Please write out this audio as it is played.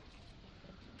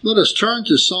Let us turn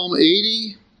to Psalm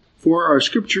 80 for our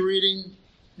scripture reading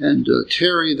and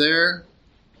tarry there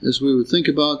as we would think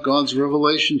about God's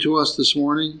revelation to us this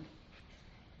morning.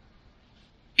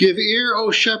 Give ear, O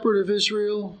shepherd of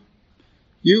Israel,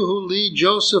 you who lead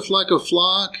Joseph like a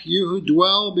flock, you who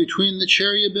dwell between the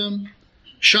cherubim.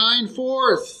 Shine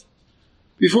forth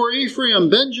before Ephraim,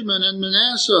 Benjamin, and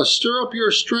Manasseh. Stir up your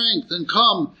strength and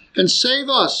come and save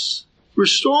us.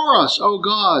 Restore us, O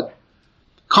God.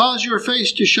 Cause your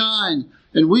face to shine,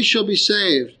 and we shall be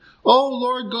saved. O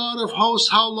Lord God of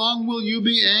hosts, how long will you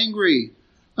be angry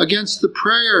against the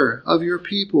prayer of your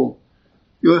people?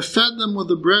 You have fed them with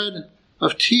the bread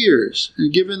of tears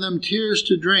and given them tears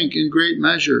to drink in great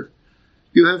measure.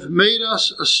 You have made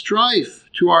us a strife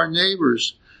to our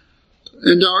neighbors,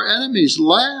 and our enemies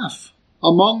laugh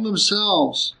among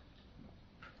themselves.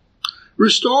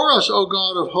 Restore us, O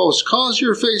God of hosts. Cause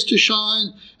your face to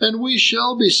shine, and we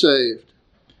shall be saved.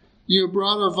 You have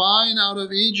brought a vine out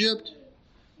of Egypt.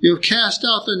 You have cast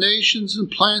out the nations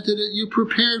and planted it. You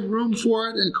prepared room for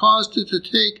it and caused it to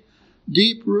take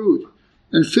deep root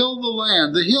and fill the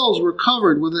land. The hills were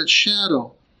covered with its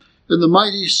shadow, and the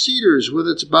mighty cedars with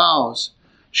its boughs.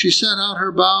 She sent out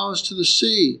her boughs to the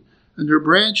sea and her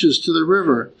branches to the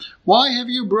river. Why have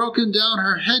you broken down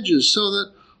her hedges so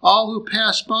that all who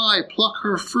pass by pluck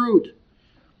her fruit?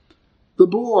 The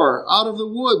boar out of the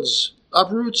woods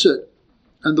uproots it,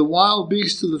 and the wild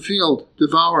beast of the field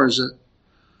devours it.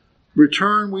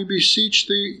 Return, we beseech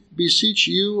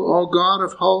you, O God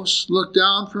of hosts. Look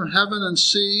down from heaven and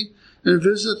see, and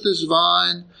visit this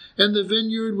vine, and the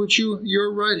vineyard which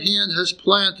your right hand has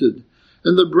planted,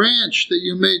 and the branch that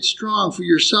you made strong for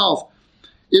yourself.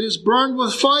 It is burned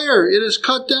with fire, it is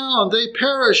cut down, they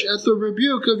perish at the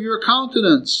rebuke of your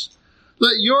countenance.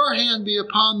 Let your hand be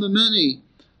upon the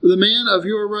man of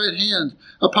your right hand,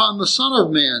 upon the Son of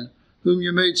Man, whom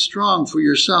you made strong for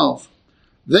yourself.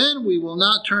 Then we will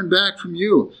not turn back from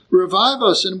you. Revive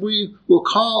us, and we will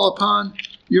call upon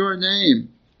your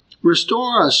name.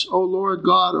 Restore us, O Lord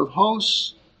God of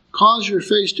hosts. Cause your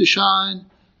face to shine,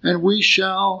 and we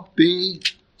shall be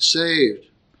saved.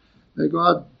 May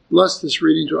God bless this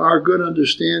reading to our good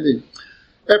understanding.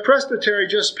 At Presbytery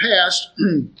just passed,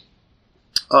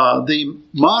 the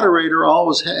moderator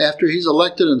always, after he's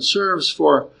elected and serves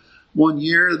for 1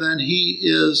 year, then he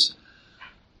is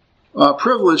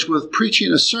privileged with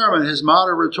preaching a sermon, his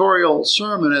moderatorial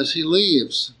sermon as he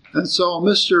leaves. And so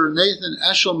Mr. Nathan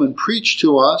Eshelman preached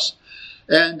to us,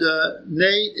 and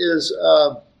Nate is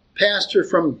a pastor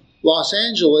from Los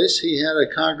Angeles. He had a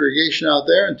congregation out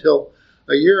there until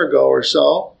a year ago or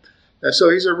so. And so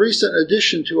he's a recent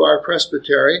addition to our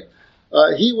presbytery.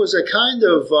 He was a kind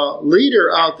of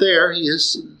leader out there. He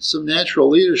has some natural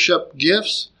leadership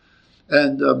gifts,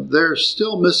 and they're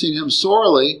still missing him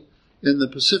sorely in the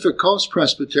Pacific Coast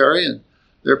Presbytery, and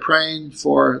they're praying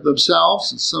for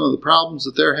themselves and some of the problems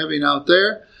that they're having out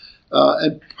there,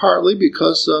 and partly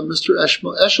because Mr.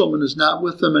 Eshelman is not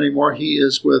with them anymore. He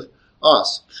is with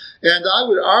us. And I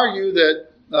would argue that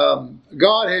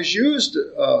God has used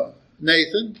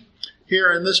Nathan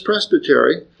here in this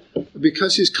presbytery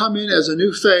because he's come in as a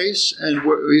new face, and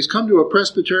he's come to a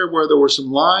presbytery where there were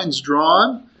some lines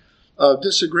drawn of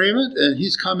disagreement, and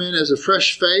he's come in as a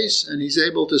fresh face, and he's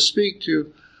able to speak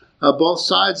to both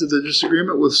sides of the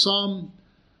disagreement with some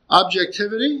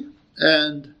objectivity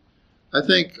and I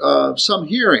think some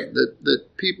hearing, that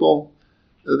people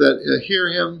that hear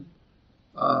him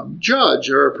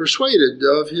judge or are persuaded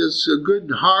of his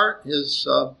good heart, his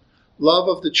love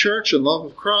of the church and love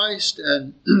of Christ,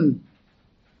 and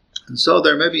and so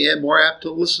they're maybe more apt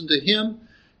to listen to him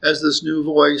as this new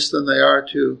voice than they are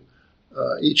to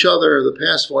each other, the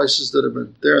past voices that have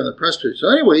been there in the presbytery. So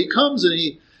anyway, he comes and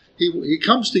he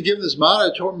comes to give this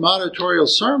moderatorial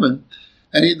sermon,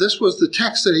 and this was the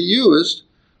text that he used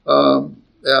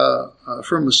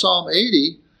from Psalm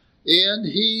 80, and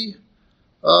he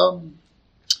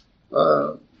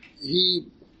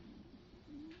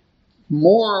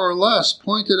more or less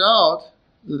pointed out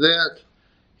that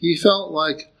he felt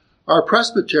like our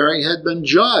presbytery had been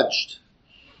judged,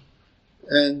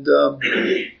 and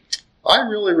I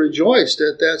really rejoiced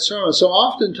at that sermon. So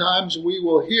oftentimes we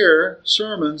will hear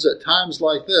sermons at times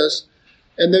like this,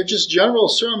 and they're just general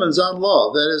sermons on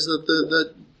love. That is,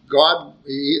 that God,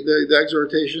 the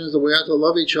exhortation is that we have to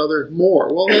love each other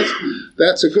more. Well,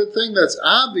 that's a good thing. That's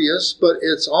obvious, but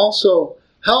it's also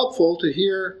helpful to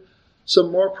hear some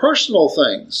more personal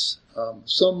things,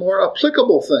 some more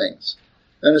applicable things,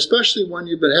 and especially when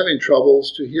you've been having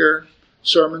troubles, to hear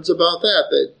sermons about that.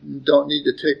 They don't need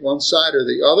to take one side or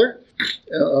the other,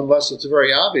 unless it's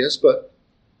very obvious, but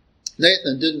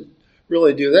Nathan didn't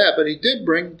really do that. But he did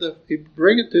bring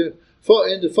it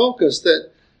into focus that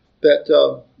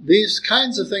these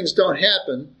kinds of things don't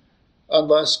happen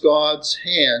unless God's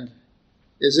hand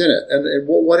is in it. And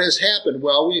what has happened?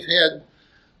 Well, we've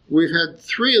had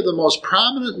three of the most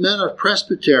prominent men of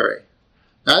Presbytery.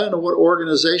 I don't know what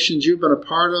organizations you've been a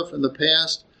part of in the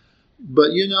past,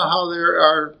 but you know how there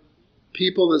are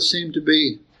people that seem to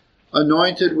be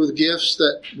anointed with gifts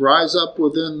that rise up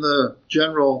within the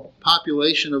general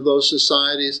population of those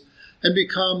societies and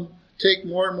take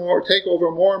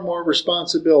over more and more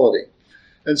responsibility.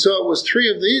 And so it was three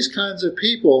of these kinds of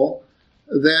people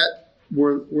that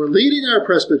were leading our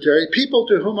presbytery, people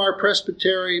to whom our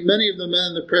presbytery, many of the men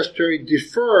in the presbytery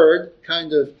deferred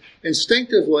kind of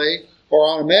instinctively or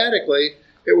automatically.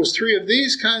 It was three of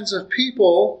these kinds of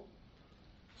people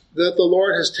that the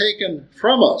Lord has taken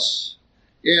from us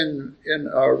in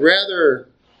rather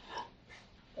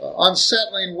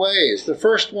unsettling ways. The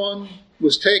first one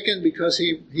was taken because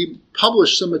he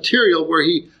published some material where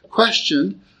he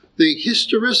questioned the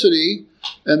historicity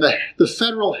and the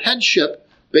federal headship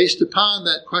based upon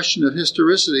that question of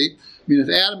historicity. I mean, if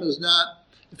Adam is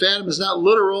not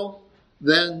literal,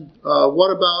 then what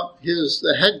about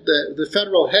the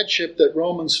federal headship that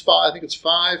Romans 5, I think it's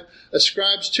 5,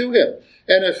 ascribes to him?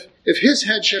 And if his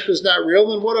headship is not real,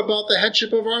 then what about the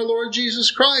headship of our Lord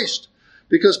Jesus Christ?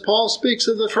 Because Paul speaks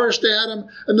of the first Adam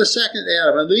and the second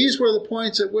Adam. And these were the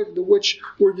points at which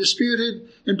were disputed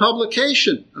in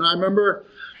publication. And I remember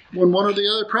when one of the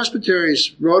other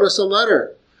presbyteries wrote us a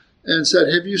letter and said,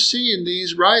 "Have you seen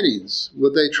these writings?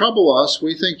 Would they trouble us?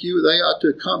 We think they ought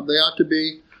to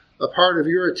be a part of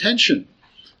your attention."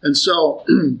 And so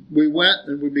we went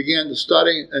and we began to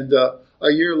study, and a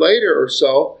year later or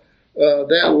so,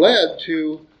 that led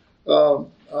to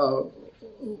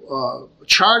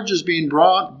charges being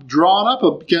drawn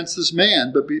up against this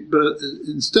man. But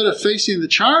instead of facing the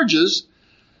charges,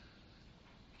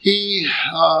 he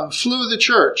flew the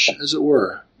church, as it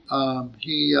were.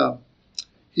 He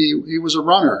was a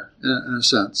runner in a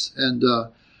sense, and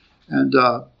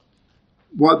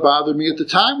what bothered me at the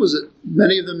time was that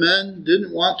many of the men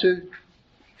didn't want to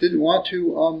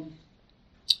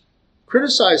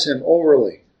criticize him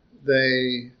overly.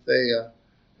 They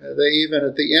even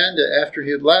at the end, after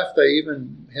he had left, they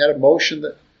even had a motion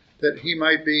that he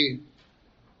might be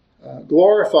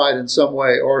glorified in some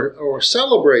way or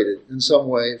celebrated in some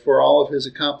way for all of his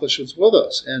accomplishments with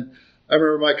us. And I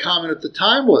remember my comment at the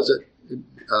time was that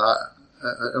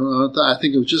I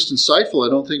think it was just insightful.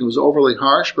 I don't think it was overly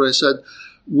harsh, but I said,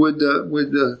 would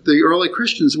the early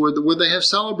Christians, would they have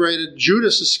celebrated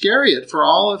Judas Iscariot for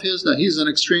all of his, now he's an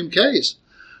extreme case,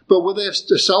 but would they have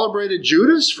celebrated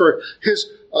Judas for his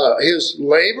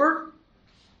labor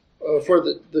for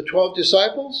the 12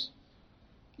 disciples?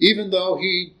 Even though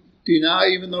he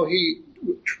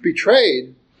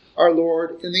betrayed our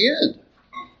Lord in the end.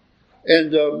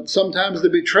 And sometimes the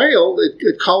betrayal,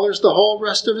 it colors the whole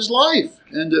rest of his life,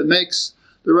 and it makes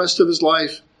the rest of his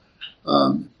life,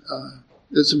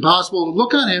 it's impossible to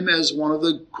look on him as one of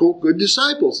the, quote, good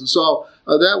disciples. And so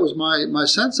that was my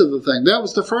sense of the thing. That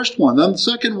was the first one. Then the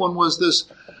second one was this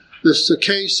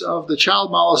case of the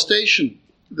child molestation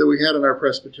that we had in our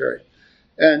presbytery.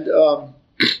 And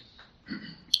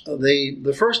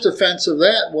the first offense of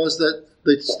that was that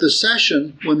the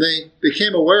session, when they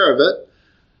became aware of it,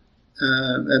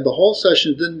 and the whole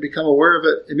session didn't become aware of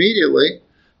it immediately,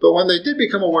 but when they did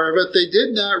become aware of it, they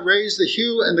did not raise the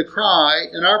hue and the cry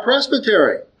in our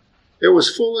presbytery. It was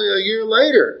fully a year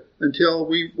later until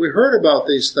we heard about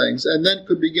these things and then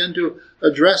could begin to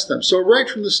address them. So right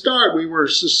from the start, we were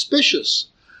suspicious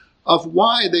of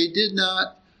why they did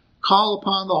not call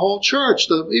upon the whole church.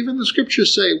 Even the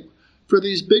scriptures say, for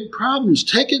these big problems,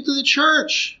 take it to the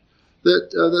church,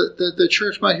 that the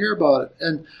church might hear about it.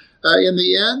 And in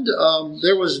the end,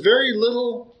 there was very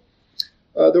little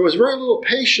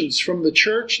patience from the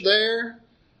church there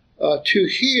to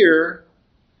hear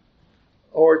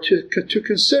or to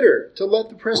consider, to let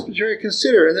the presbytery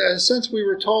consider. And in a sense, we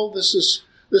were told this is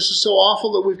so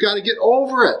awful that we've got to get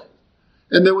over it.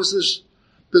 And there was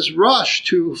this rush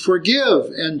to forgive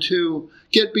and to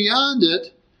get beyond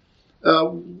it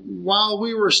while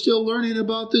we were still learning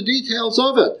about the details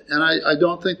of it. And I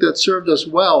don't think that served us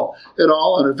well at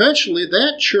all. And eventually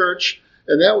that church,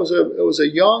 and it was a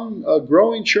young,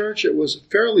 growing church. It was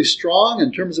fairly strong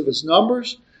in terms of its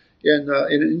numbers in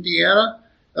Indiana.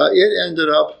 It ended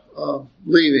up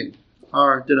leaving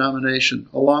our denomination.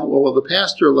 The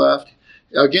pastor left.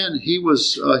 Again, he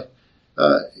was,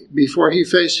 before he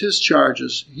faced his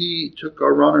charges, he took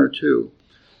a run or two.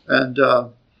 And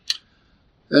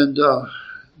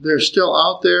they're still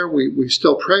out there. We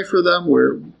still pray for them.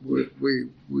 We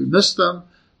miss them,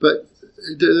 but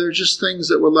they're just things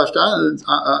that were left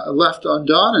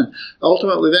undone. And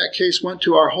ultimately, that case went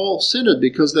to our whole synod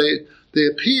because they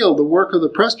appealed the work of the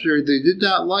presbytery. They did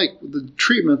not like the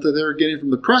treatment that they were getting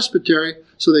from the presbytery,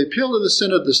 so they appealed to the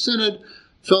synod. The synod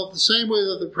felt the same way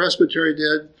that the presbytery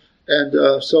did,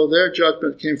 and so their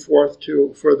judgment came forth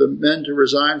for the men to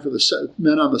resign, for the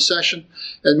men on the session.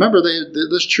 And remember,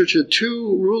 this church had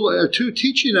two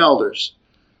teaching elders,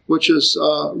 which is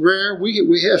rare.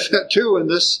 We have that too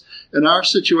in our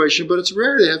situation, but it's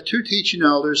rare to have two teaching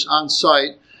elders on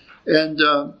site.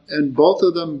 And both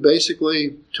of them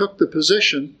basically took the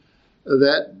position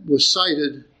that was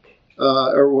cited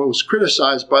or was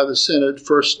criticized by the synod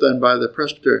first, then by the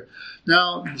presbytery.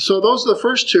 Now, so those are the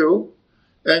first two,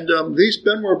 and these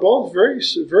men were both very,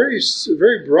 very,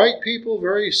 very bright people,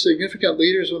 very significant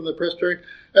leaders in the presbytery.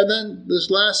 And then this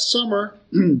last summer,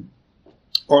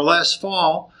 or last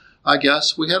fall, I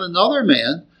guess, we had another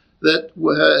man that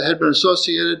had been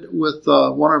associated with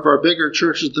one of our bigger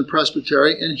churches, the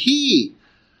presbytery, and he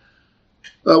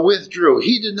withdrew.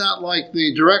 He did not like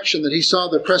the direction that he saw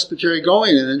the presbytery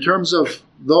going in terms of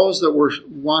those that were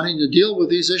wanting to deal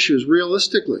with these issues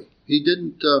realistically. He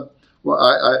didn't.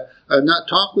 I have not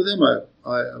talked with him.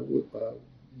 I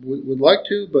would like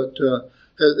to, but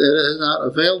it has not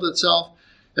availed itself.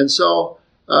 And so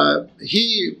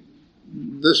he,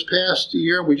 this past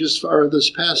year, this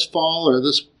past fall, or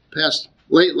this past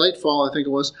late fall, I think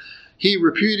it was, he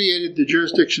repudiated the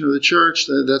jurisdiction of the church.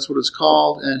 That's what it's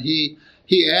called, and he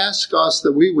asked us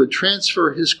that we would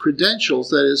transfer his credentials,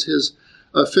 that is his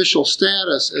official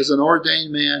status as an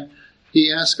ordained man.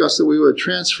 He asked us that we would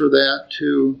transfer that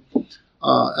to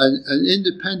an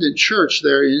independent church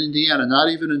there in Indiana, not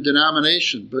even a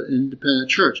denomination, but an independent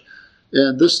church.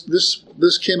 And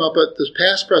this came up at this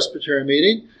past Presbyterian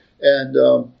meeting, and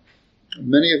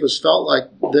many of us felt like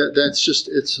that's just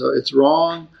it's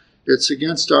wrong. It's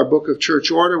against our Book of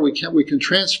Church Order. We can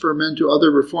transfer men to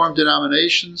other Reformed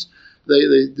denominations.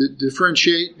 They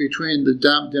differentiate between the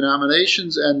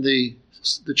denominations and the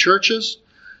churches,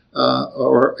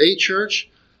 or a church,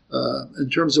 in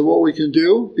terms of what we can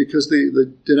do, because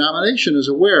the denomination is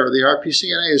aware, the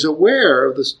RPCNA is aware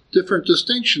of the different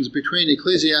distinctions between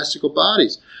ecclesiastical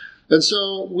bodies. And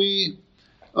so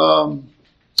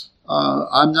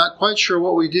I'm not quite sure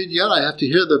what we did yet. I have to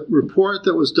hear the report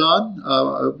that was done.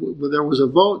 There was a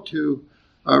vote to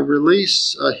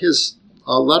release his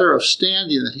letter of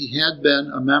standing, that he had been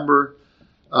a member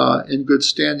in good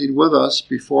standing with us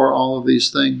before all of these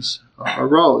things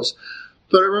arose.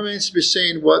 But it remains to be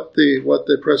seen what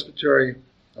the presbytery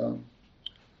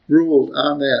ruled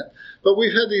on that. But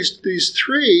we've had these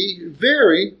three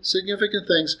very significant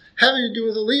things having to do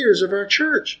with the leaders of our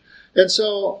church. And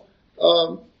so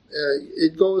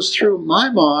it goes through my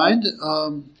mind.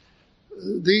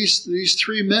 These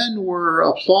three men were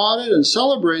applauded and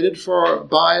celebrated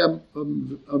by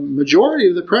a majority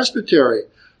of the presbytery.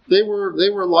 They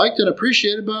were liked and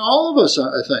appreciated by all of us,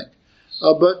 I think.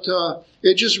 But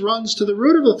it just runs to the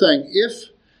root of the thing.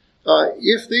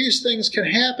 If these things can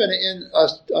happen in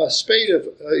a spate of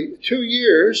 2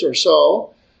 years or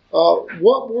so,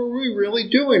 what were we really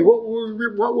doing? What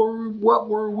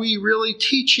were we really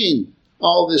teaching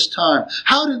all this time?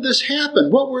 How did this happen?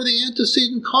 What were the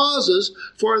antecedent causes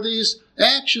for these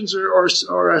actions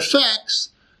or effects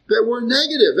that were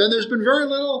negative? And there's been very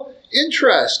little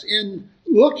interest in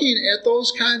looking at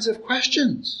those kinds of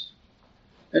questions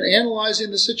and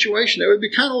analyzing the situation. It would be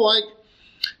kind of like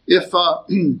if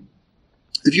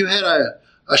you had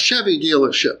a Chevy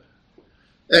dealership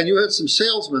and you had some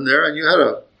salesmen there, and you had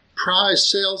a prize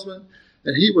salesman,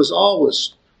 and he was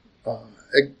always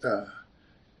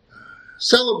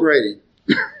celebrating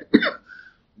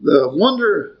the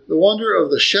wonder of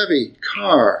the Chevy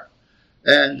car.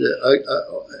 And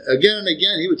again and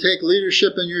again, he would take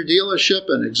leadership in your dealership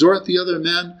and exhort the other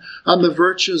men on the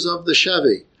virtues of the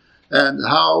Chevy, and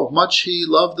how much he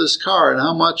loved this car, and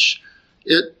how much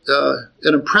it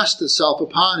impressed itself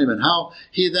upon him, and how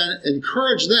he then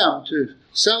encouraged them to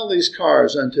sell these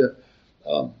cars and to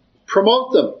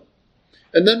promote them.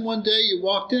 And then one day you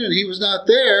walked in and he was not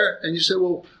there, and you said,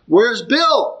 "Well, where's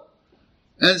Bill?"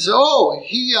 And said, "Oh,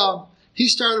 he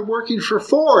started working for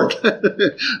Ford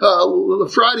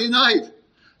Friday night."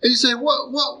 And you say,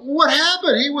 "What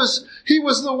happened? He was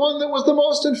the one that was the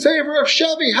most in favor of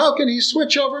Chevy. How can he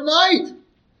switch overnight?"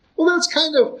 Well, that's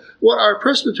kind of what our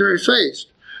presbytery faced.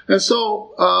 And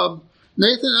so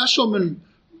Nathan Eshelman,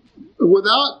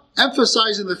 without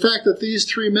emphasizing the fact that these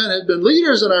three men had been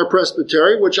leaders in our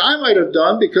presbytery, which I might have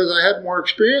done because I had more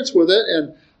experience with it,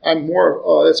 and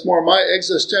it's more my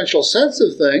existential sense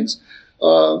of things.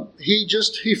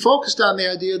 He focused on the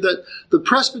idea that the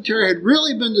presbytery had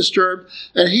really been disturbed,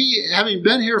 and he, having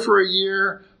been here for a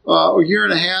year or year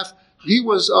and a half, he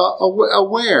was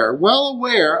well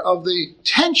aware of the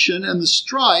tension and the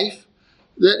strife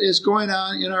that is going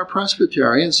on in our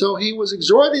presbytery. And so he was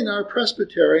exhorting our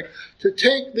presbytery to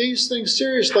take these things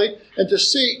seriously and to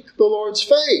seek the Lord's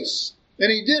face.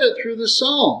 And he did it through the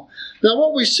psalm. Now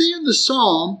what we see in the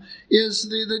psalm is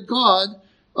that God,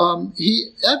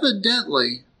 he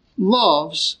evidently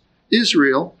loves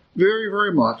Israel very,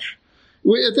 very much.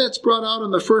 That's brought out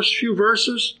in the first few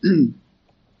verses.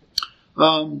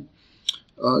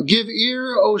 Give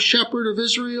ear, O shepherd of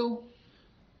Israel,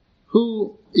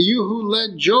 you who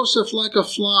led Joseph like a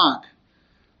flock.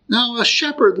 Now, a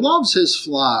shepherd loves his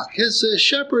flock. His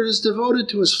shepherd is devoted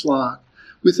to his flock.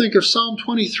 We think of Psalm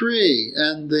 23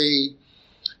 and the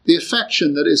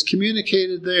affection that is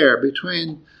communicated there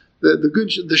between the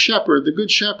good shepherd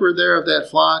there of that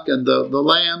flock, and the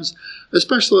lambs.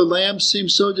 Especially the lambs seem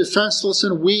so defenseless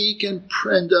and weak and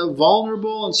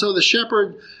vulnerable, and so the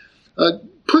shepherd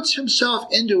puts himself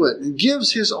into it and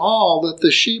gives his all that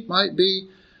the sheep might be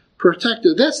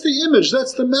protected. That's the image,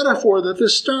 that's the metaphor that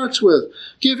this starts with.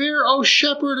 Give ear, O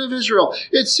shepherd of Israel.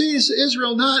 It sees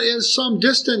Israel not as some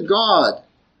distant God,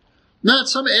 not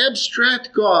some abstract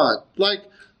God like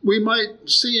we might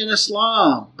see in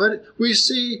Islam, but we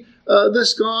see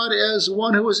this God as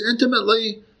one who is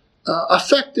intimately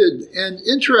affected and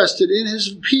interested in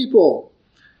his people.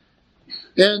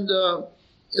 And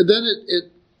then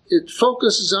it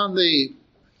focuses on the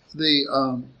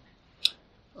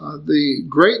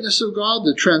greatness of God,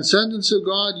 the transcendence of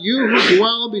God. You who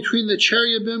dwell between the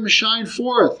cherubim shine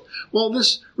forth. Well,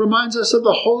 this reminds us of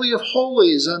the Holy of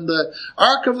Holies and the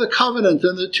Ark of the Covenant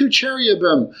and the two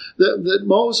cherubim that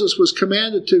Moses was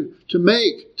commanded to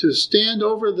make, to stand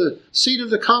over the seat of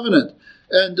the covenant.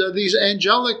 And these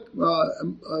angelic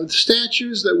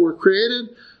statues that were created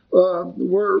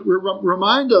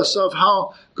remind us of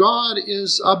how God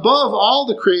is above all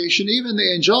the creation, even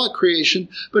the angelic creation,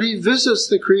 but he visits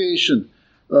the creation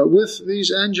with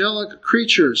these angelic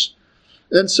creatures.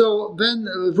 And so then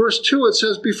verse 2, it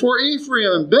says, before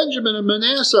Ephraim and Benjamin and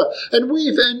Manasseh. And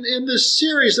in this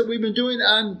series that we've been doing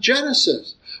on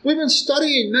Genesis, we've been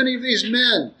studying many of these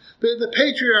men. The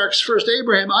patriarchs, first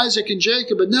Abraham, Isaac, and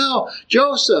Jacob, but now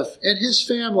Joseph and his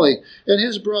family and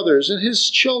his brothers and his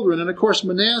children, and of course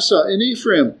Manasseh and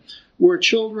Ephraim were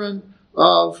children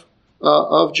of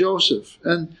Joseph.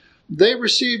 And they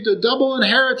received a double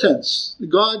inheritance.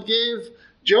 God gave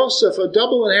Joseph a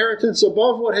double inheritance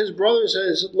above what his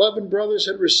 11 brothers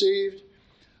had received,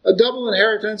 a double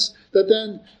inheritance that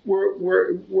then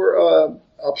were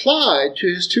applied to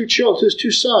his two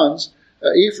sons,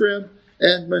 Ephraim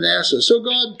and Manasseh. So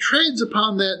God trades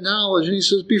upon that knowledge, and he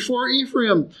says, before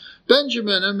Ephraim,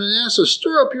 Benjamin, and Manasseh,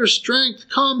 stir up your strength,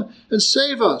 come and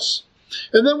save us.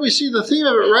 And then we see the theme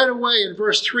of it right away in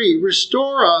verse 3.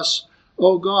 Restore us,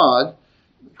 O God,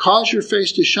 cause your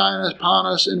face to shine upon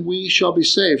us, and we shall be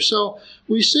saved. So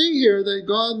we see here that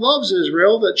God loves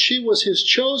Israel, that she was his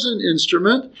chosen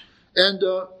instrument, and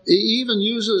he even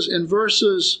uses in verse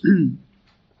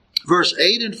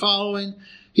 8 and following,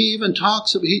 he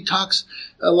talks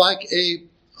like a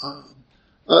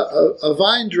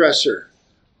vine dresser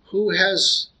who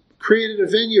has created a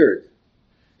vineyard.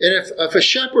 And if a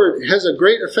shepherd has a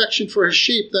great affection for his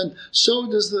sheep, then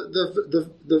so does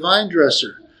the vine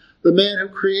dresser, the man who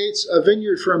creates a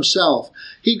vineyard for himself.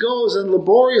 He goes and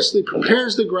laboriously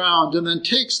prepares the ground and then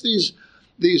takes these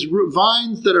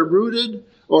vines that are rooted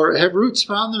or have roots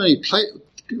upon them, and he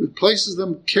places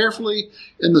them carefully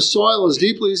in the soil as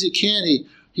deeply as he can.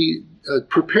 He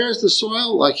prepares the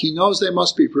soil like he knows they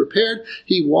must be prepared.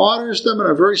 He waters them in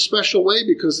a very special way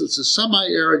because it's a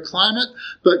semi-arid climate.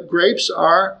 But grapes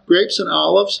and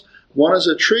olives, one is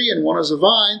a tree and one is a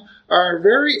vine, are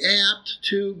very apt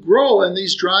to grow in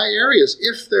these dry areas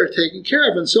if they're taken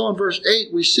care of. And so in verse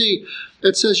 8 we see,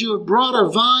 it says, you have brought a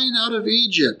vine out of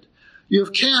Egypt. You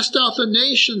have cast out the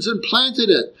nations and planted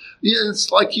it.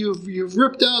 It's like you've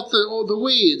ripped out the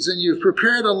weeds, and you've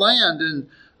prepared a land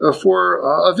for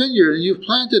a vineyard, and you've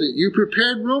planted it. You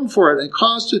prepared room for it and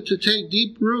caused it to take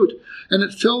deep root, and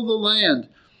it filled the land.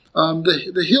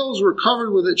 The hills were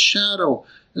covered with its shadow,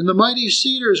 and the mighty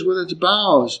cedars with its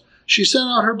boughs. She sent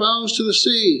out her boughs to the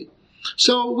sea.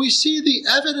 So we see the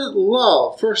evident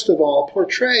love, first of all,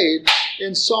 portrayed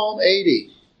in Psalm 80.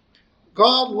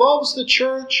 God loves the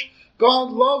church.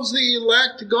 God loves the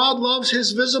elect. God loves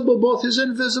his visible, both his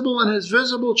invisible and his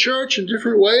visible church in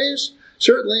different ways,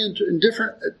 certainly in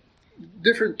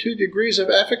different 2 degrees of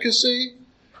efficacy.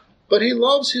 but he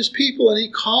loves his people, and he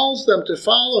calls them to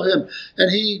follow him, and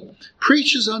he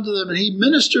preaches unto them, and he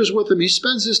ministers with them. He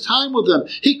spends his time with them.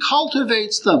 He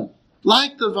cultivates them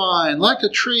like the vine, like a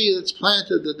tree that's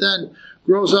planted that then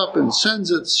grows up and sends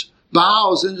its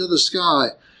boughs into the sky.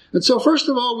 And so, first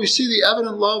of all, we see the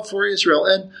evident love for Israel.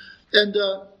 And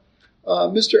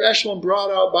Mr. Echelon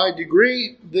brought out by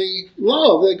degree the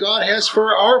love that God has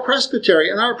for our presbytery.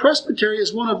 And our presbytery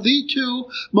is one of the two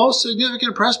most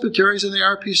significant presbyteries in the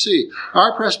RPC.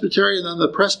 Our presbytery and then the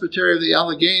presbytery of the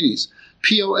Alleghenies.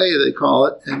 POA, they call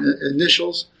it, in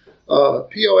initials.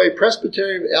 POA,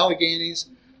 Presbytery of Alleghenies.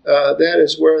 That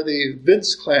is where the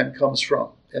Vince clan comes from.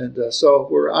 And so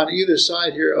we're on either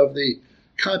side here of the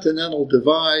continental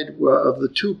divide of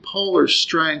the two polar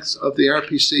strengths of the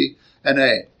RPC and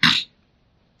A.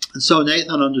 And so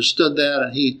Nathan understood that,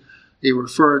 and he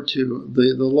referred to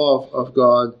the love of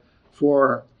God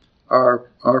for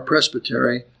our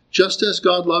presbytery, just as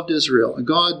God loved Israel. And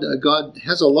God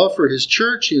has a love for his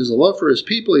church. He has a love for his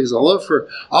people. He has a love for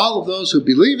all of those who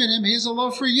believe in him. He has a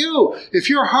love for you. If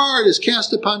your heart is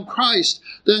cast upon Christ,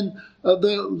 then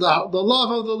the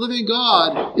love of the living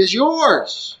God is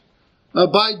yours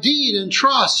by deed and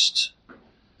trust.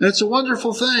 And it's a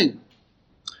wonderful thing.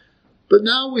 But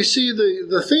now we see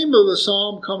the theme of the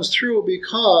psalm comes through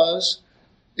because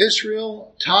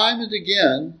Israel, time and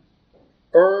again,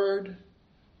 erred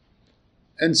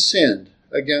and sinned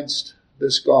against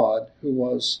this God who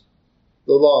was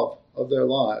the love of their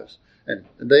lives. And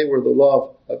they were the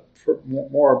love,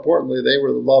 more importantly, they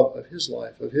were the love of his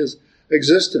life, of his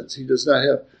existence. He does not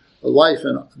have a life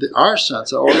in our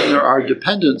sense, or in our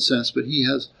dependent sense, but he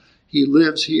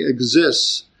lives, he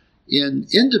exists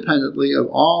independently of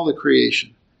all the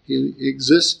creation. He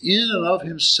exists in and of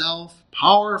himself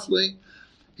powerfully.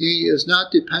 He is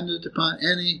not dependent upon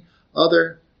any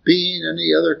other being,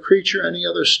 any other creature, any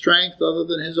other strength other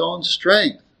than his own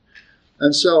strength.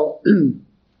 And so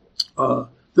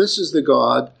this is the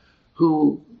God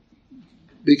who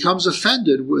becomes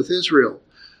offended with Israel.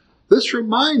 This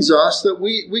reminds us that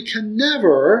we can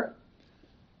never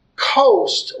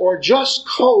coast or just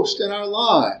coast in our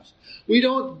lives. We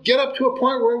don't get up to a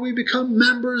point where we become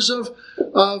members of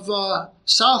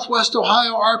Southwest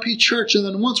Ohio RP Church, and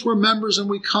then once we're members and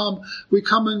we come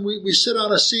and we sit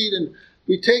on a seat and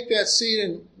we take that seat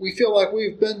and we feel like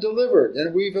we've been delivered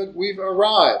and we've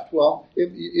arrived. Well,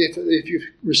 if you've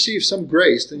received some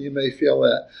grace, then you may feel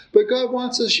that. But God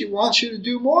wants you to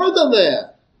do more than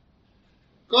that.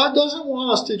 God doesn't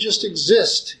want us to just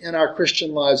exist in our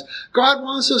Christian lives. God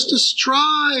wants us to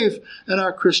strive in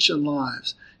our Christian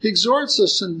lives. He exhorts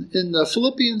us in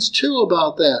Philippians 2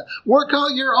 about that. Work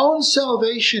out your own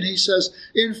salvation, he says,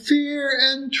 in fear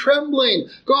and trembling.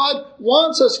 God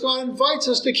wants us, God invites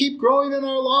us to keep growing in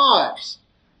our lives.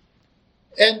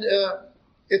 And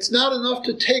it's not enough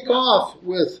to take off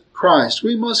with Christ.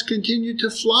 We must continue to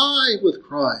fly with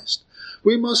Christ.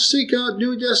 We must seek out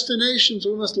new destinations.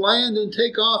 We must land and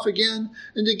take off again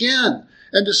and again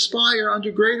and aspire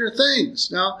unto greater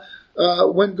things. Now,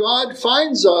 when God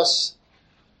finds us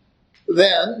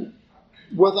then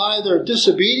with either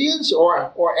disobedience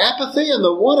or apathy, and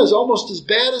the one is almost as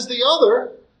bad as the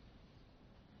other,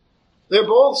 they're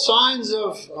both signs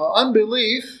of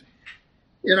unbelief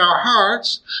in our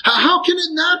hearts. How can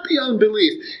it not be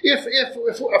unbelief?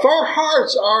 If our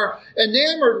hearts are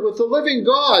enamored with the living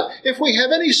God, if we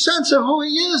have any sense of who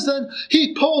he is, then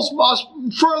he pulls us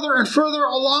further and further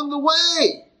along the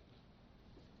way.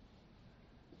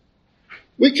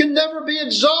 We can never be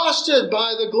exhausted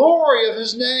by the glory of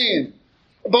his name,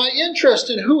 by interest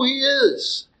in who he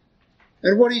is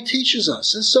and what he teaches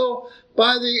us. And so,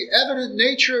 by the evident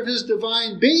nature of his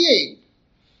divine being,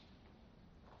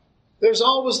 there's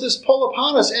always this pull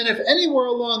upon us. And if anywhere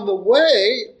along the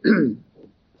way,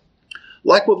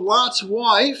 like with Lot's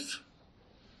wife,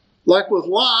 like with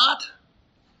Lot,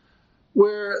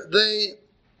 where they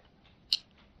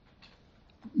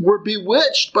were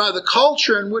bewitched by the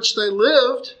culture in which they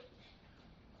lived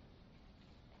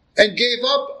and gave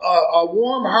up a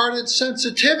warm-hearted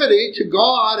sensitivity to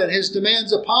God and his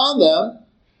demands upon them,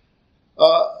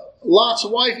 Lot's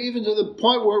wife, even to the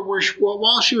point where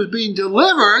while she was being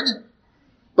delivered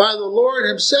by the Lord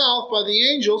himself, by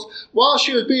the angels, while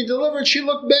she was being delivered, she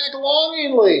looked back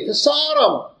longingly to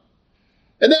Sodom.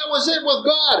 And that was it with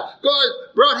God. God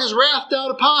brought his wrath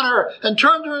down upon her and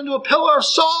turned her into a pillar of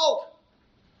salt.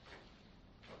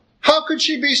 How could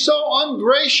she be so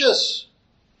ungracious,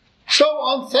 so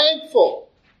unthankful,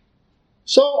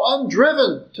 so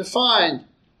undriven to find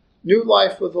new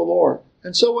life with the Lord?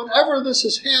 And so whenever this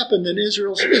has happened in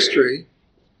Israel's history,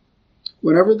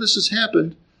 whenever this has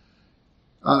happened,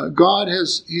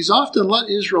 He's often let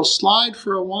Israel slide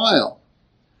for a while,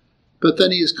 but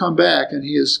then he has come back and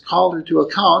he has called her to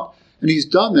account, and he's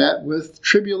done that with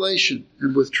tribulation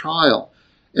and with trial.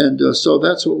 And so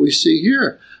that's what we see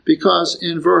here, because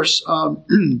in verse 4,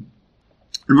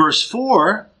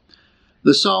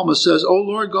 the psalmist says, O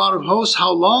Lord God of hosts,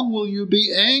 how long will you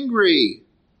be angry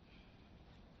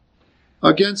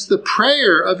against the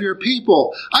prayer of your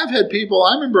people? I've had people,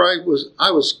 I remember I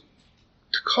was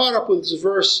caught up with this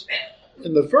verse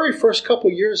in the very first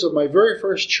couple years of my very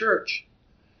first church.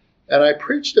 And I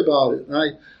preached about it.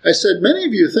 And I said, many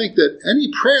of you think that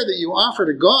any prayer that you offer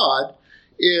to God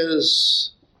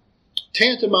is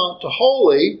tantamount to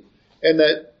holy, and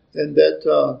that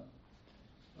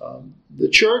the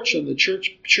church and the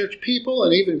church people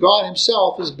and even God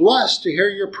himself is blessed to hear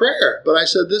your prayer. But I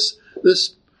said this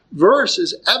verse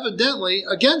is evidently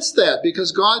against that,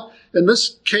 because God, in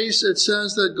this case, it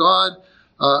says that God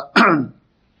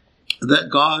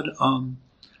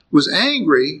was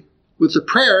angry with the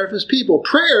prayer of his people.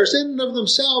 Prayers in and of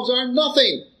themselves are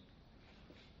nothing.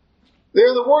 They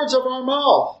are the words of our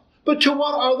mouth. But to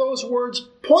what are those words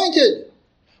pointed?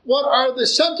 What are the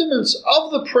sentiments of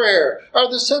the prayer? Are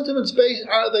the sentiments based?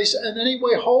 Are they in any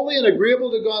way holy and agreeable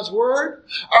to God's word?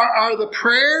 Are the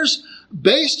prayers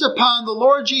based upon the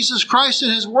Lord Jesus Christ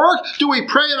and his work? Do we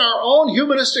pray in our own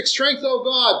humanistic strength? Oh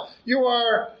God, you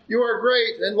are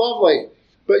great and lovely,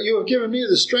 but you have given me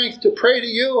the strength to pray to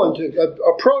you and to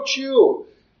approach you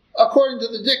according to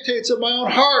the dictates of my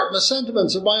own heart and the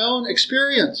sentiments of my own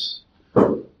experience.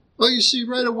 Well, you see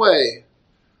right away,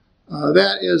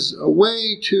 that is a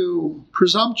way too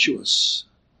presumptuous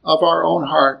of our own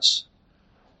hearts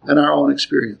and our own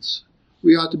experience.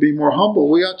 We ought to be more humble.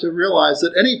 We ought to realize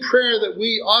that any prayer that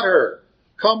we utter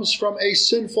comes from a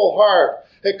sinful heart.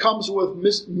 It comes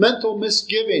with mental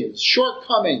misgivings,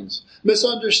 shortcomings,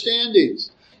 misunderstandings.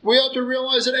 We ought to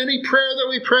realize that any prayer that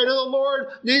we pray to the Lord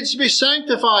needs to be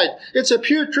sanctified. It's a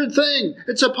putrid thing.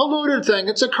 It's a polluted thing.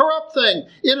 It's a corrupt thing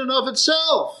in and of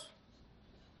itself.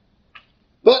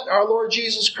 But our Lord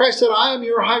Jesus Christ said, I am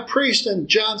your high priest in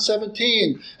John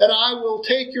 17, and I will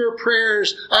take your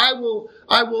prayers. I will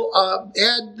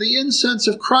add the incense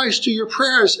of Christ to your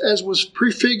prayers, as was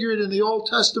prefigured in the Old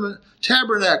Testament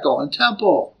tabernacle and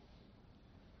temple.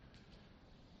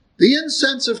 The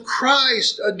incense of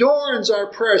Christ adorns our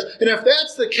prayers. And if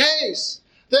that's the case,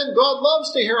 then God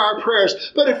loves to hear our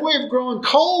prayers. But if we have grown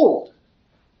cold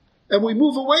and we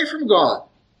move away from God,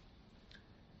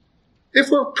 if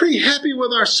we're pretty happy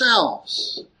with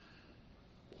ourselves,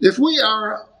 if we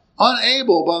are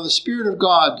unable by the Spirit of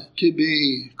God to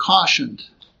be cautioned,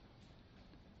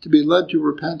 to be led to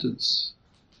repentance,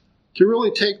 to really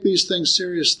take these things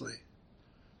seriously,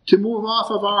 to move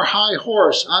off of our high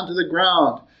horse onto the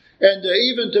ground, and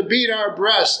even to beat our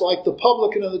breasts like the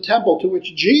publican in the temple, to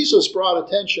which Jesus brought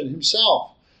attention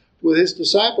himself with his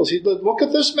disciples. He said, look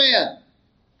at this man.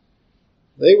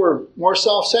 They were more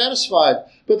self-satisfied.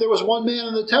 But there was one man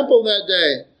in the temple that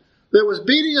day that was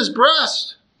beating his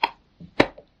breast.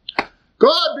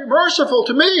 God, be merciful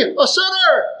to me, a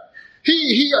sinner.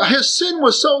 His sin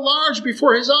was so large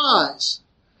before his eyes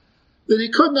that he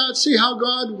could not see how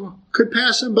God could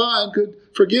pass him by and could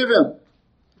forgive him.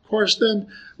 Of course, then,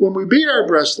 when we beat our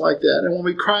breasts like that, and when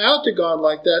we cry out to God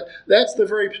like that, that's the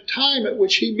very time at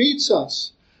which he meets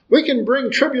us. We can bring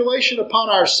tribulation upon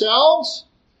ourselves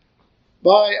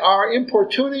by our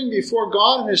importuning before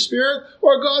God and his Spirit,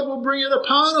 or God will bring it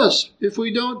upon us if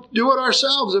we don't do it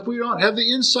ourselves, if we don't have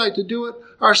the insight to do it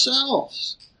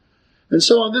ourselves. And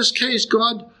so in this case,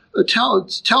 God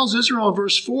tells Israel in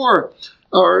verse 4,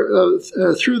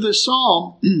 through this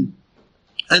psalm,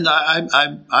 and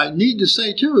I need to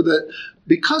say too that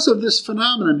because of this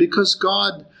phenomenon,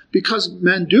 because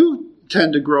men do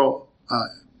tend to grow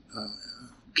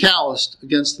calloused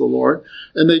against the Lord,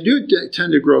 and they do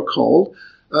tend to grow cold,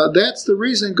 that's the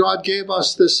reason God gave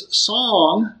us this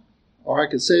song, or I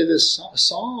could say this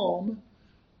psalm.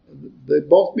 They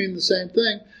both mean the same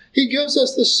thing. He gives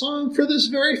us the song for this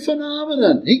very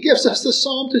phenomenon. He gives us the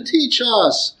psalm to teach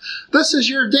us. This is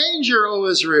your danger, O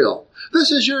Israel.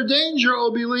 This is your danger,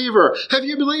 O believer. Have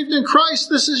you believed in Christ?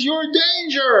 This is your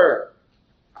danger.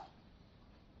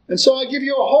 And so I give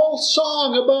you a whole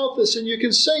song about this, and you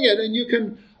can sing it, and you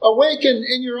can awaken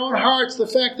in your own hearts the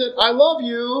fact that I love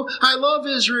you, I love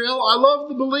Israel, I love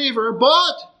the believer,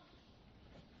 but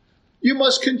you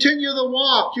must continue the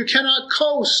walk. You cannot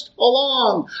coast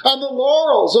along on the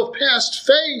laurels of past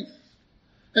faith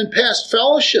and past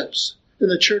fellowships in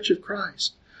the Church of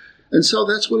Christ. And so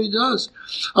that's what he does.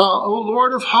 O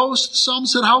Lord of hosts, some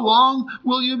said, how long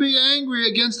will you be angry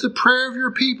against the prayer of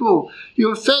your people? You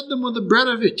have fed them with the bread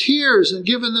of your tears and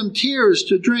given them tears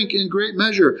to drink in great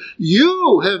measure.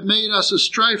 You have made us a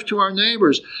strife to our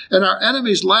neighbors, and our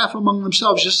enemies laugh among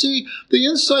themselves. You see, the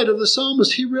insight of the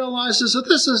psalmist, he realizes that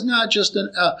this is not just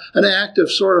an act of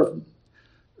sort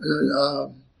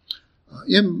of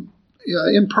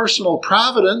impersonal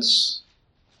providence,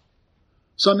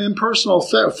 some impersonal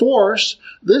force.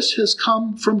 This has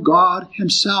come from God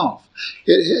himself.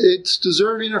 It's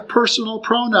deserving of personal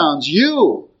pronouns.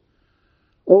 You,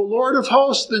 O Lord of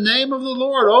hosts, the name of the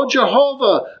Lord, O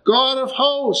Jehovah, God of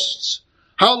hosts.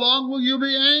 How long will you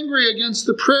be angry against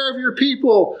the prayer of your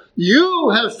people? You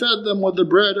have fed them with the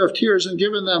bread of tears and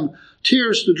given them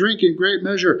tears to drink in great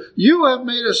measure. You have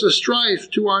made us a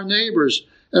strife to our neighbors,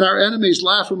 and our enemies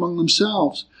laugh among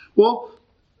themselves. Well,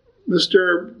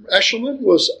 Mr. Eshelman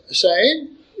was saying,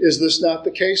 is this not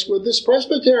the case with this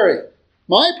presbytery?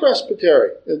 My presbytery.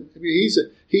 He's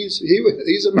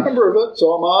a member of it,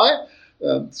 so am I.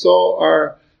 So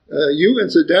are you,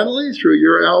 incidentally, through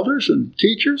your elders and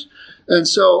teachers. And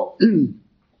so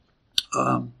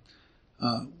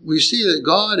we see that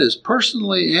God is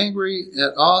personally angry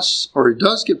at us, or he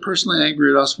does get personally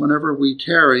angry at us whenever we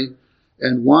tarry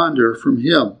and wander from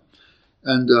him.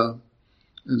 And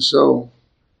so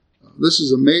this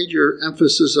is a major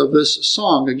emphasis of this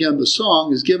song. Again, the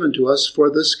song is given to us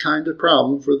for this kind of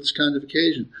problem, for this kind of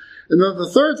occasion. And then the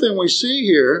third thing we see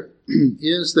here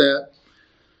is that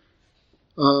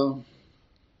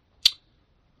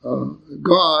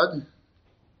God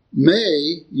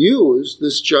may use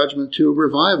this judgment to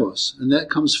revive us. And that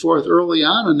comes forth early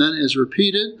on and then is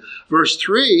repeated. Verse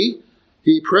 3,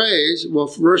 he prays,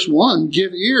 verse 1,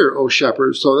 give ear, O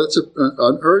shepherds. So that's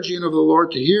an urging of the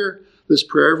Lord to hear this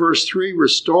prayer. Verse 3,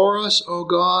 restore us, O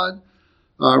God.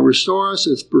 Restore us.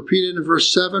 It's repeated in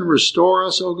verse 7, restore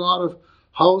us, O God of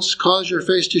hosts. Cause your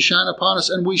face to shine upon us,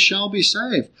 and we shall be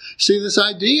saved. See this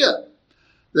idea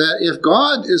that if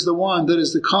God is the one that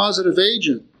is the causative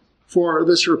agent for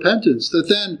this repentance, that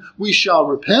then we shall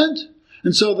repent.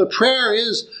 And so the prayer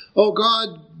is, oh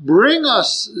God, bring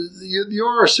us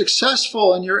your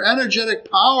successful and your energetic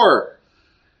power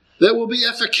that will be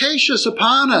efficacious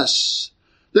upon us,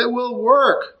 that will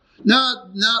work, not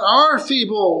our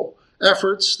feeble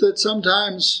efforts that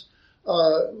sometimes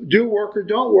do work or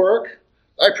don't work.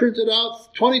 I printed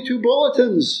out 22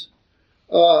 bulletins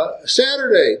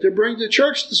Saturday to bring to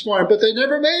church this morning, but they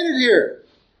never made it here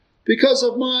because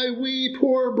of my wee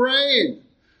poor brain.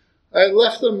 I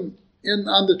left them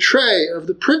on the tray of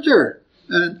the printer,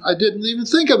 and I didn't even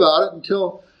think about it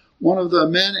until one of the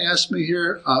men asked me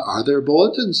here, are there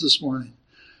bulletins this morning?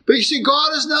 But you see,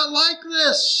 God is not like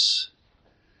this.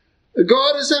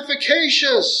 God is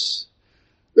efficacious.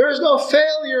 There is no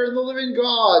failure in the living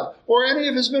God or any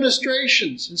of his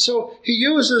ministrations. And so he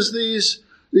uses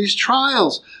these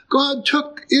trials. God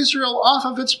took Israel off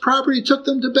of its property, took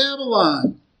them to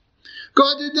Babylon.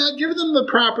 God did not give them the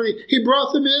property. He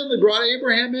brought them in. They brought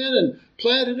Abraham in and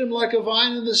planted him like a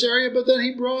vine in this area, but then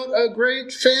he brought a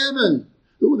great famine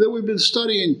that we've been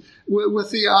studying through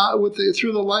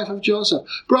the life of Joseph.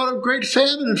 Brought a great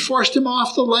famine and forced him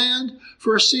off the land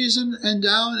for a season and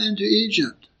down into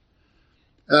Egypt.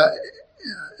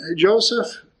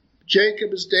 Joseph,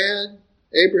 Jacob, his dad,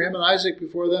 Abraham and Isaac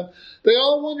before them, they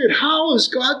all wondered, how is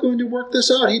God going to work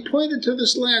this out? He pointed to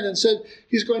this land and said,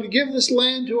 he's going to give this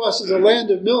land to us as a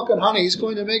land of milk and honey. He's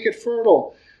going to make it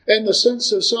fertile. In the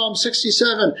sense of Psalm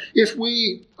 67, if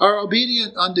we are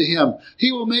obedient unto him,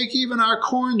 he will make even our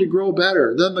corn to grow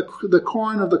better than the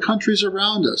corn of the countries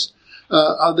around us,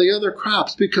 of the other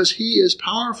crops, because he is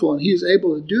powerful and he is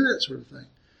able to do that sort of thing.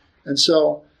 And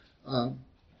so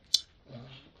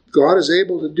God is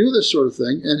able to do this sort of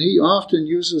thing, and he often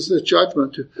uses this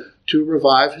judgment to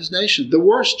revive his nation. The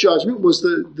worst judgment was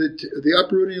the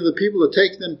uprooting of the people to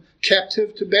take them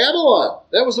captive to Babylon.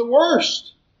 That was the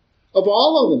worst of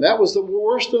all of them. That was the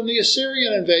worst than the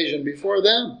Assyrian invasion before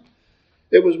them.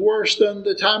 It was worse than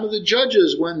the time of the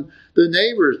judges when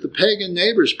the pagan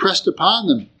neighbors pressed upon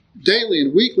them daily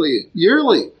and weekly,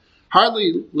 yearly,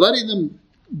 hardly letting them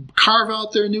carve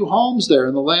out their new homes there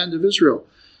in the land of Israel.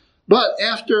 But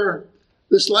after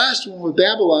this last one with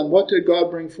Babylon, what did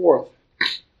God bring forth?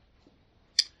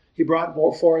 He brought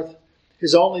forth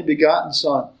his only begotten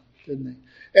Son, didn't he?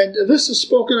 And this is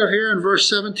spoken of here in verse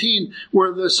 17,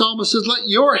 where the psalmist says, let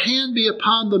your hand be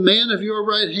upon the man of your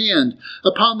right hand,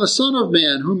 upon the Son of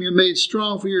Man, whom you made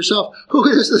strong for yourself. Who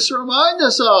does this remind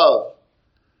us of?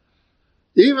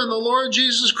 even the Lord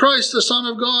Jesus Christ, the Son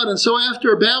of God. And so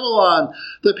after Babylon,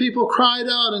 the people cried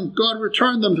out, and God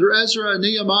returned them through Ezra and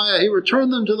Nehemiah. He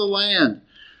returned them to the land.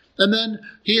 And then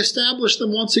he established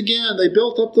them once again. They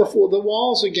built up the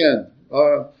walls again,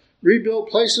 rebuilt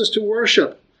places to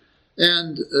worship.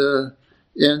 And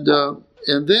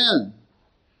then,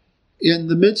 in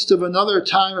the midst of another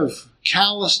time of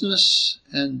callousness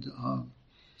and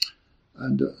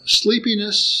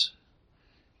sleepiness,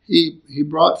 he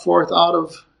brought forth out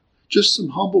of just some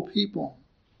humble people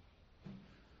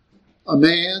a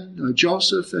man,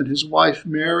 Joseph, and his wife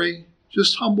Mary,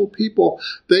 just humble people.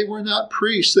 They were not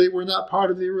priests. They were not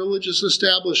part of the religious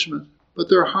establishment, but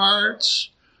their hearts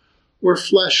were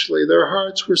fleshly. Their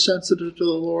hearts were sensitive to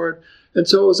the Lord. And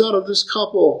so it was out of this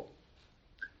couple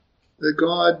that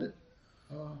God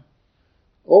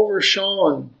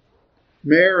overshone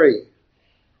Mary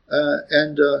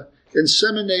and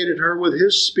inseminated her with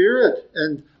his Spirit,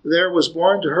 and there was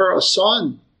born to her a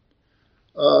son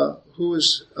of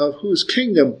whose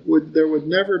kingdom there would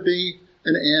never be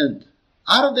an end.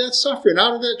 Out of that suffering,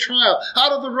 out of that trial,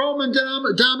 out of the Roman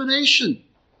domination,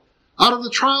 out of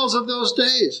the trials of those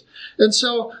days. And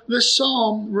so this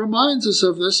psalm reminds us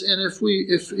of this. And if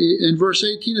in verse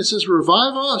 18 it says,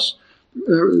 "Revive us,"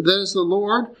 that is the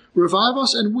Lord, "revive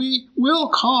us, and we will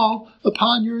call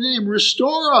upon your name.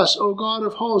 Restore us, O God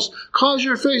of hosts. Cause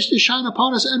your face to shine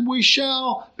upon us, and we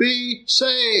shall be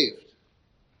saved."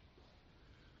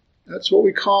 That's what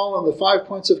we call in the 5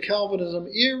 points of Calvinism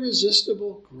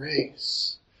irresistible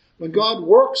grace. When God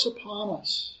works upon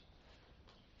us,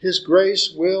 his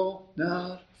grace will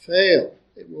not fail.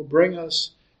 It will bring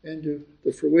us into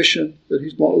the fruition that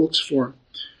he looks for.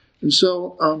 And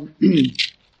so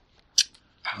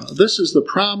this is the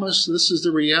promise, this is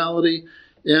the reality,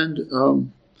 and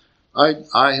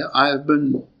I have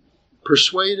been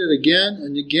persuaded again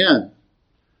and again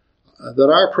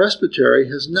that our presbytery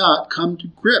has not come to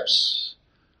grips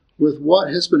with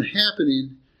what has been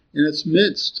happening in its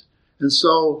midst. And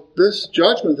so this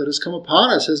judgment that has come upon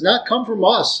us has not come from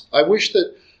us. I wish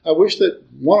that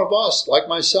one of us, like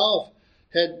myself,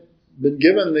 had been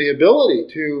given the ability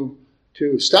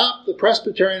to stop the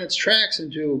presbytery in its tracks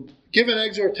and to give an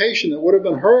exhortation that would have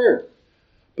been heard.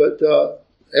 But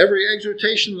every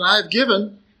exhortation that I've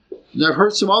given, and I've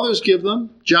heard some others give them,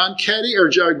 Gordon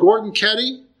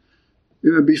Ketty,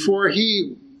 before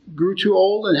he grew too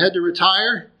old and had to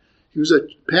retire, he was a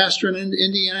pastor in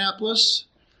Indianapolis.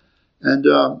 And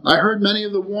I heard many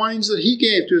of the warnings that he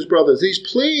gave to his brothers, these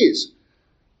pleas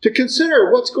to consider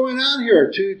what's going on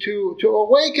here, to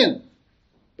awaken.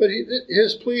 But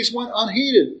his pleas went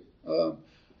unheeded.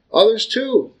 Others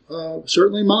too,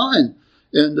 certainly mine,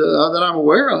 and that I'm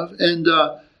aware of.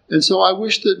 And so I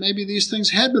wish that maybe these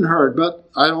things had been heard, but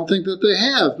I don't think that they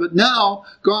have. But now,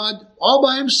 God, all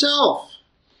by himself,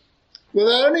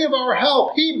 without any of our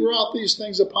help, he brought these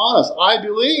things upon us, I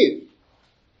believe.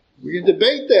 We can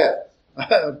debate that.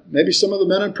 Maybe some of the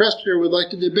men in Presbytery would like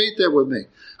to debate that with me.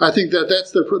 I think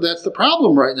that's the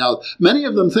problem right now. Many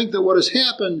of them think that what has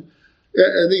happened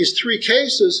in these three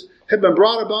cases have been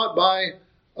brought about by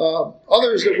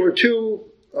others that were too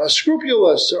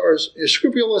scrupulous, or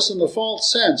scrupulous in the false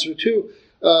sense, or too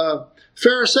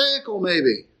pharisaical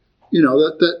maybe.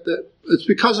 That it's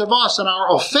because of us and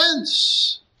our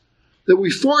offense that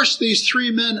we forced these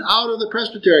three men out of the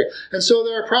presbytery. And so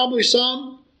there are probably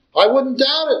some, I wouldn't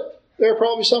doubt it, there are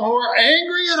probably some who are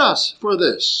angry at us for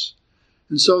this.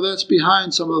 And so that's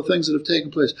behind some of the things that have taken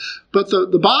place. But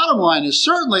the bottom line is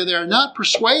certainly they are not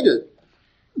persuaded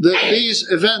that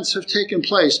these events have taken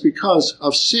place because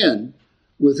of sin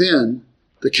within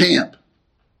the camp.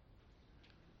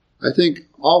 I think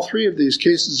all three of these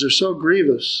cases are so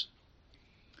grievous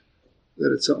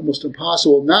that it's almost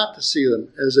impossible not to see them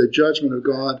as a judgment of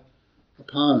God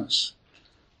upon us.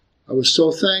 I was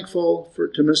so thankful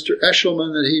to Mr.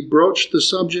 Eshelman that he broached the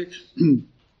subject.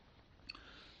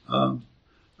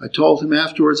 I told him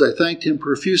afterwards, I thanked him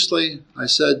profusely. I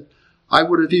said, I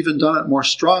would have even done it more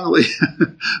strongly,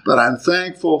 but I'm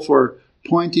thankful for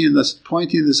pointing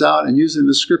this out and using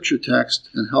the scripture text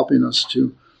and helping us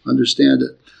to understand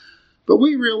it. But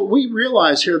we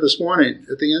realize here this morning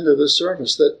at the end of this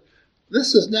service that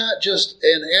this is not just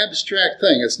an abstract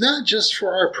thing. It's not just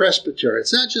for our presbytery.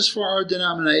 It's not just for our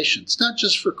denomination. It's not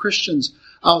just for Christians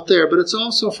out there, but it's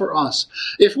also for us.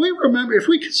 If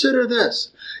we consider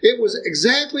this, it was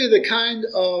exactly the kind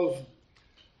of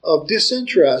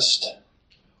disinterest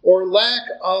or lack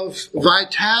of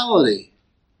vitality.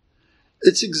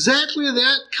 It's exactly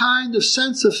that kind of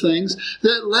sense of things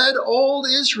that led old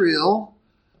Israel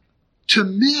to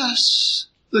miss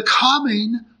the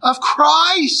coming of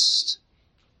Christ.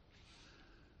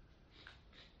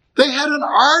 They had an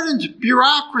ardent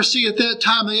bureaucracy at that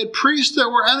time. They had priests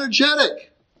that were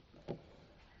energetic.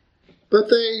 But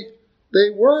they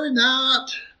were not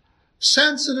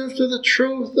sensitive to the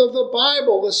truth of the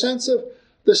Bible, the sense of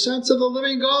the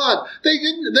living God. They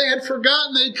had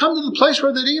forgotten. They had come to the place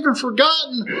where they'd even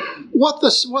forgotten what the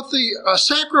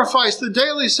sacrifice, the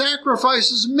daily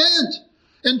sacrifices meant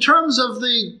in terms of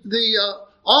the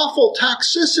awful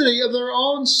toxicity of their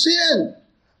own sin.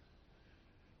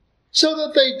 So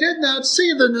that they did not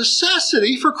see the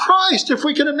necessity for Christ, if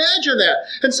we can imagine that.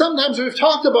 And sometimes we've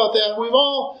talked about that, and we've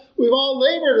all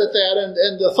labored at that,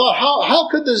 and thought, how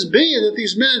could this be that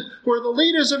these men who are the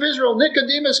leaders of Israel,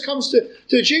 Nicodemus comes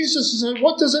to Jesus and says,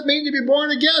 what does it mean to be born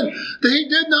again? That he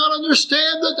did not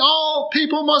understand that all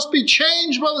people must be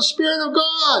changed by the Spirit of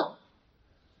God.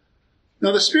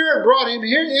 Now the Spirit brought him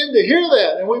in to hear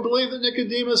that, and we believe that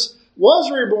Nicodemus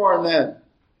was reborn then,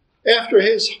 after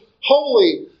his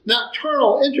holy,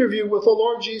 nocturnal interview with the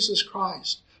Lord Jesus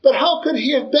Christ. But how could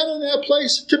he have been in that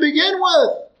place to begin with?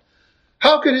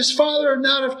 How could his father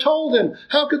not have told him?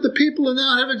 How could the people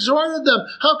not have exhorted them?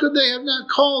 How could they have not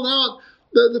called out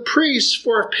the priests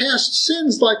for past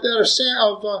sins like that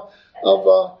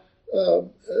of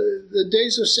the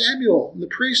days of Samuel and the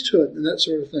priesthood and that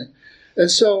sort of thing? And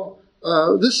so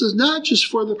this is not just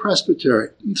for the presbytery.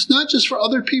 It's not just for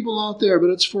other people out there,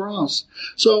 but it's for us.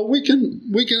 So we can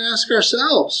ask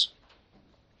ourselves,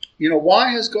 why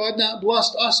has God not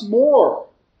blessed us more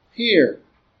here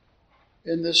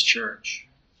in this church?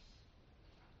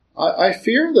 I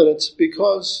fear that it's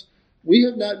because we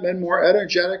have not been more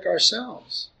energetic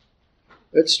ourselves.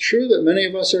 It's true that many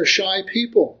of us are shy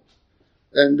people,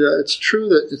 and it's true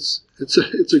that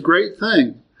it's a great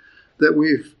thing that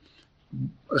we've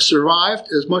survived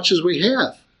as much as we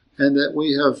have, and that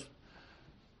we have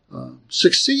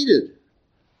succeeded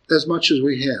as much as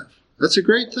we have. That's a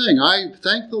great thing. I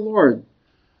thank the Lord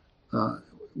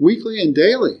weekly and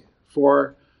daily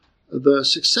for the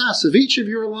success of each of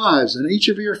your lives and each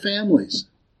of your families.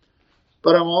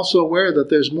 But I'm also aware that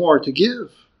there's more to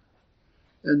give.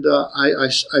 And I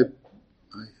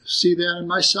see that in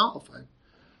myself. I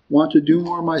want to do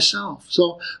more myself.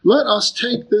 So let us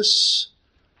take this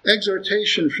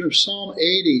exhortation from Psalm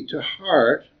 80 to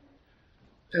heart,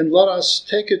 and let us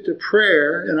take it to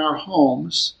prayer in our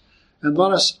homes, and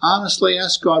let us honestly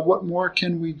ask God, what more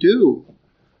can we do?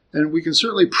 And we can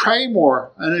certainly pray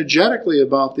more energetically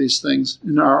about these things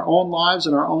in our own lives,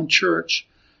 in our own church,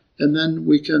 and then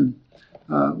we can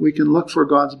look for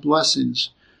God's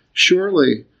blessings.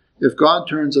 Surely, if God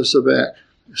turns us aback,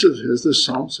 as this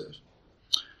psalm says,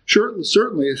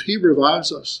 certainly if he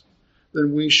revives us,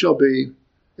 then we shall be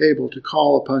able to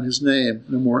call upon his name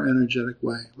in a more energetic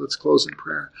way. Let's close in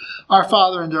prayer. Our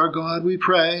Father and our God, we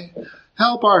pray,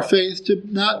 help our faith to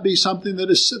not be something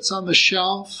that sits on the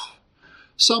shelf,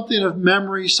 something of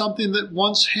memory, something that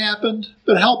once happened,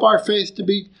 but help our faith to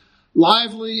be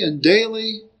lively and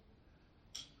daily,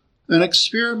 an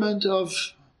experiment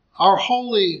of our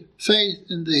holy faith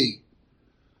in thee.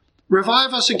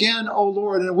 Revive us again, O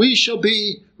Lord, and we shall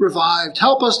be revived.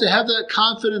 Help us to have that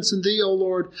confidence in thee, O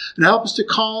Lord, and help us to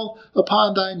call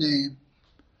upon thy name.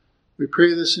 We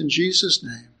pray this in Jesus'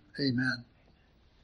 name. Amen.